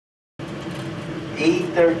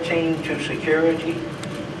E13 to security.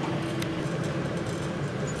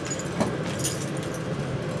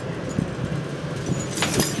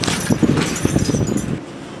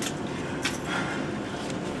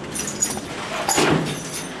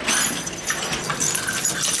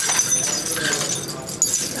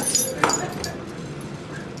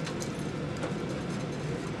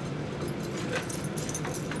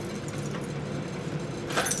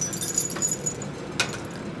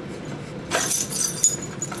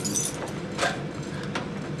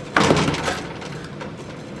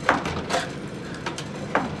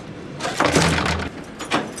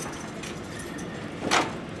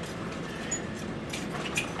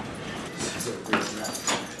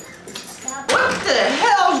 What the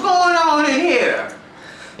hell's going on in here?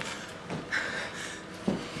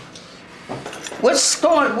 What's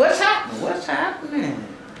happening? What's happening?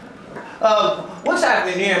 What's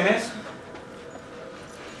happening here, miss?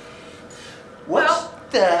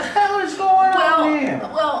 What the hell is going on here?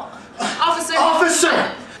 Well, officer.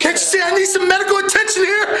 Officer! Can't you see I need some medical attention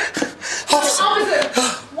here?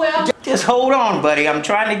 Officer! Well... Just hold on, buddy. I'm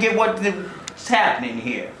trying to get what's happening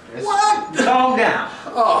here. What? Calm down.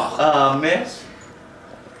 Oh. Miss?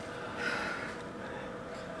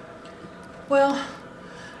 Well...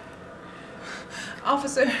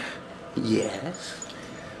 Officer... Yes?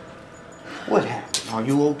 What happened? Are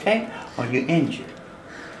you okay? Are you injured?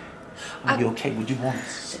 Are you okay? Would you want to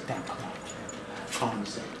sit down? Come on. Calm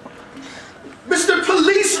yourself. Mr.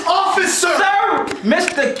 Police Officer! Sir!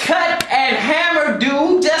 Mr. Cut and Hammer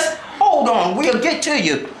dude, just hold on. We'll get to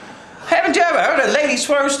you. Haven't you ever heard of ladies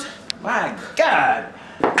first? My God.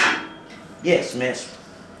 Yes, miss.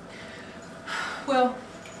 Well...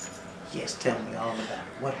 Yes, tell me all about it.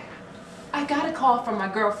 What happened? I got a call from my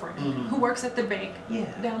girlfriend who works at the bank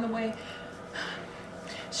down the way.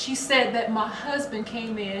 She said that my husband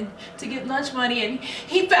came in to get lunch money and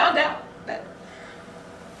he found out that...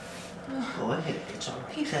 Go ahead, it's all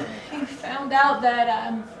right. Tell me. He found out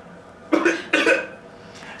that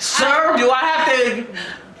Sir, do I have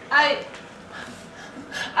to...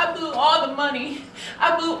 I blew all the money.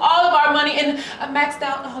 I blew all of our money and I maxed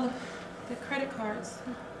out all of the credit cards.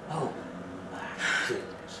 Oh, my goodness.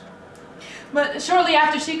 But shortly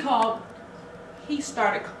after she called, he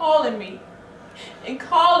started calling me and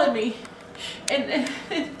calling me. And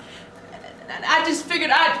I just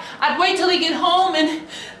figured I'd wait till he get home and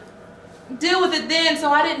deal with it then,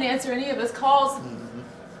 so I didn't answer any of his calls.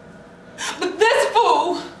 But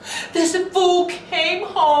this fool came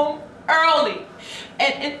home early.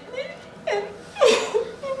 And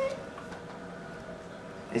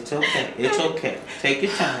It's okay. It's okay. Take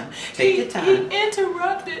your time. Take your time. He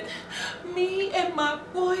interrupted me and my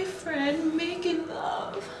boyfriend making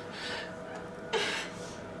love.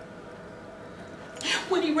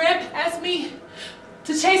 When he ran past me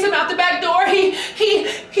to chase him out the back door, he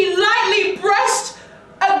lightly brushed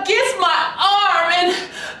against my arm and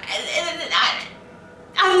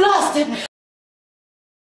I lost it.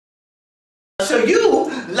 So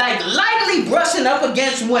you like lightly brushing up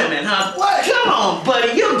against women, huh? What? Come on,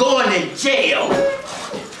 buddy. You're going to jail.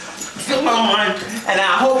 Come on. And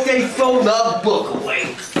I hope they throw the book away.